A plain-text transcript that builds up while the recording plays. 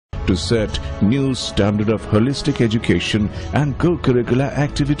to set new standard of holistic education and co-curricular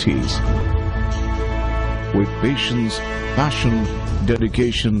activities. With patience, passion,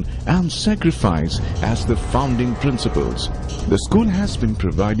 dedication and sacrifice as the founding principles, the school has been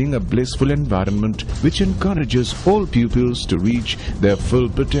providing a blissful environment which encourages all pupils to reach their full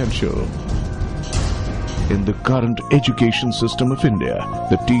potential. In the current education system of India,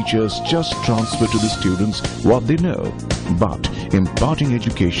 the teachers just transfer to the students what they know. But imparting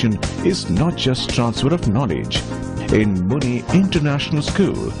education is not just transfer of knowledge. In Muni International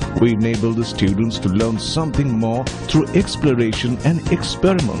School, we enable the students to learn something more through exploration and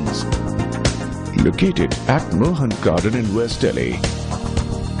experiments. Located at Mohan Garden in West Delhi,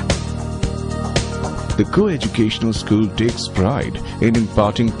 the co-educational school takes pride in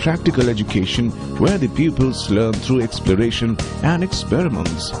imparting practical education where the pupils learn through exploration and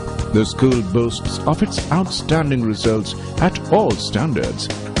experiments. The school boasts of its outstanding results at all standards,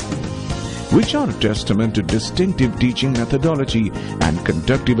 which are a testament to distinctive teaching methodology and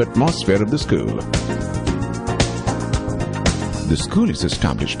conducive atmosphere of the school. The school is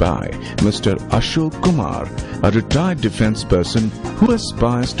established by Mr. Ashok Kumar, a retired defense person who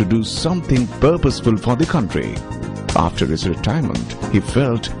aspires to do something purposeful for the country. After his retirement, he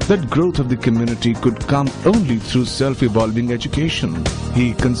felt that growth of the community could come only through self-evolving education.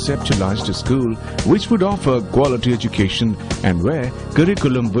 He conceptualized a school which would offer quality education and where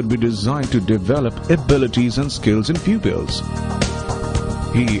curriculum would be designed to develop abilities and skills in pupils.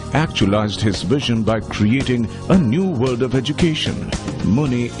 He actualized his vision by creating a new world of education,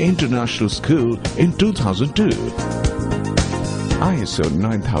 Muni International School, in 2002. ISO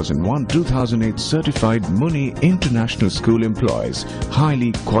 9001-2008 certified Muni International School employs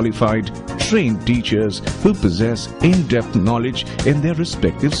highly qualified, trained teachers who possess in-depth knowledge in their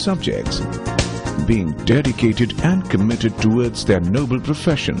respective subjects. Being dedicated and committed towards their noble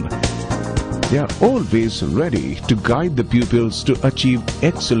profession, they are always ready to guide the pupils to achieve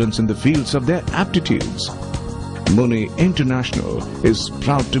excellence in the fields of their aptitudes. Muni International is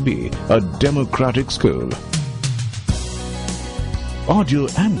proud to be a democratic school. Audio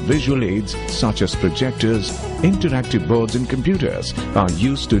and visual aids such as projectors, interactive boards and computers are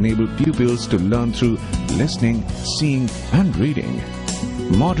used to enable pupils to learn through listening, seeing and reading.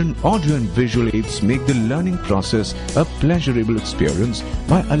 Modern audio and visual aids make the learning process a pleasurable experience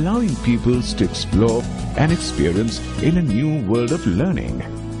by allowing pupils to explore and experience in a new world of learning.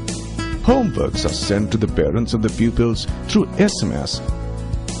 Homeworks are sent to the parents of the pupils through SMS.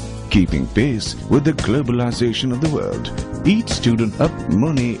 Keeping pace with the globalization of the world, each student at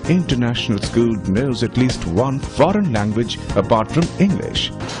Muni International School knows at least one foreign language apart from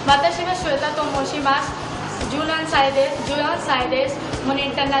English. Muni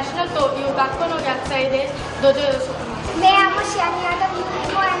International to Yugakko no Yaksaides, मैं आपको श्यानी यादव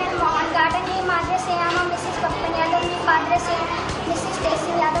को NL Mohan garden की मादरे से आमा Mrs पप्पन यादव की father से Mrs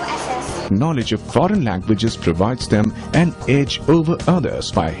Tessy Yadav SS. Knowledge of foreign languages provides them an edge over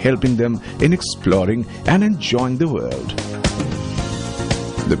others by helping them in exploring and enjoying the world.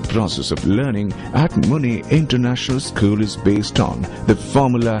 The process of learning at Muni International School is based on the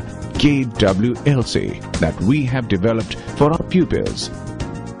formula KWLC that we have developed for our pupils.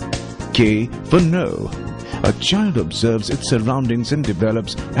 K for know. A child observes its surroundings and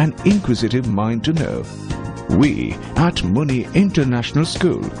develops an inquisitive mind to know. We at Muni International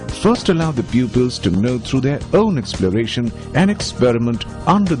School first allow the pupils to know through their own exploration and experiment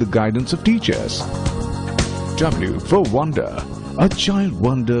under the guidance of teachers. W for wonder. A child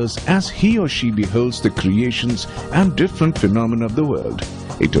wonders as he or she beholds the creations and different phenomena of the world.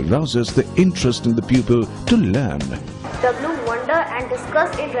 It arouses the interest in the pupil to learn. W wonder and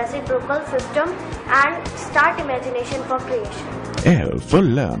discuss in reciprocal system and start imagination for creation. L for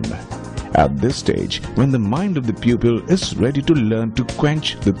learn. At this stage, when the mind of the pupil is ready to learn to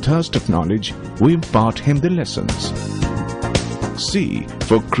quench the thirst of knowledge, we impart him the lessons. C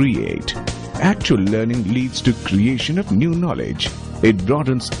for create. Actual learning leads to creation of new knowledge. It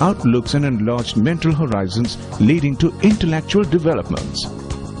broadens outlooks and enlarged mental horizons, leading to intellectual developments.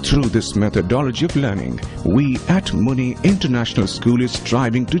 Through this methodology of learning, we at Muni International School is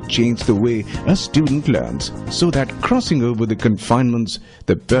striving to change the way a student learns so that crossing over the confinements,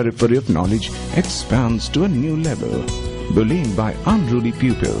 the periphery of knowledge expands to a new level. Bullying by unruly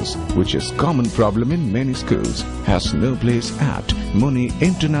pupils, which is a common problem in many schools, has no place at Muni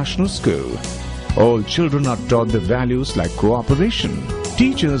International School. All children are taught the values like cooperation.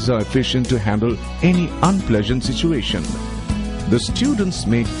 Teachers are efficient to handle any unpleasant situation. The students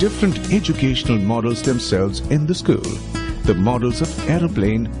make different educational models themselves in the school. the models of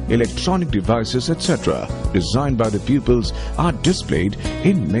aeroplane, electronic devices, etc. designed by the pupils are displayed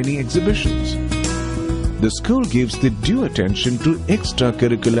in many exhibitions. The school gives the due attention to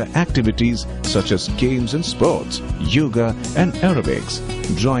extracurricular activities such as games and sports, yoga and aerobics,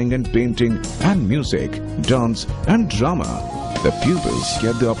 drawing and painting and music, dance and drama. The pupils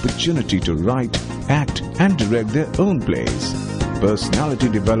get the opportunity to write, act and direct their own plays. Personality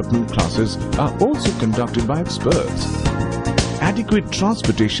development classes are also conducted by experts. Adequate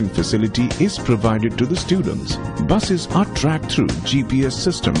transportation facility is provided to the students. Buses are tracked through GPS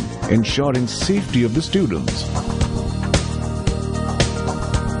system, ensuring safety of the students.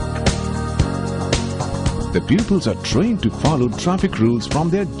 The pupils are trained to follow traffic rules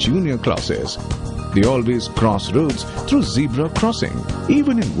from their junior classes. They always cross roads through zebra crossing.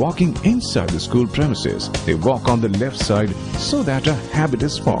 Even in walking inside the school premises, they walk on the left side so that a habit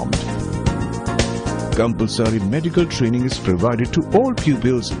is formed. Compulsory medical training is provided to all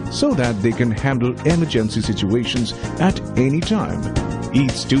pupils so that they can handle emergency situations at any time.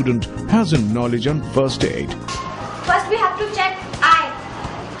 Each student has a knowledge on first aid. First we have to check eye.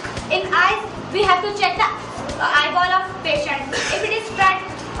 In eyes we have to check the eyeball of patient. If it is cracked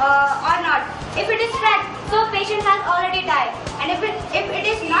or not. If it is cracked, so patient has already died. And if it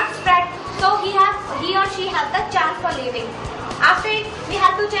is not cracked, so he or she has the chance for living. After it, we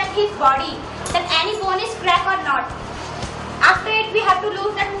have to check his body, that any bone is cracked or not. After it, we have to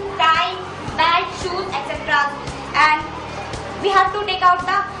lose the tie, belt, shoes, etc. And we have to take out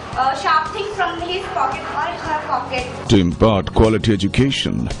the sharp things from his pocket or her pocket. To impart quality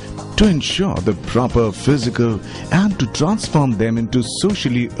education, to ensure the proper physical and to transform them into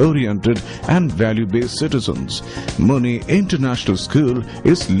socially oriented and value-based citizens, Muni International School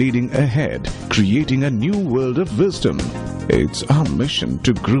is leading ahead, creating a new world of wisdom. It's our mission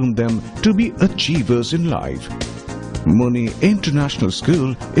to groom them to be achievers in life. Muni International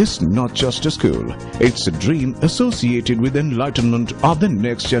School is not just a school, it's a dream associated with enlightenment of the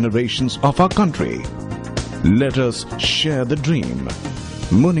next generations of our country. Let us share the dream.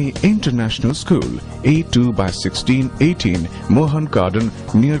 Muni International School, A2 by 1618 Mohan Garden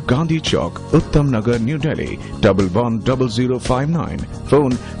near Gandhi Chowk, Uttam Nagar, New Delhi, 110059.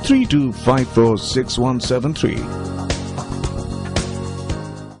 Phone 32546173.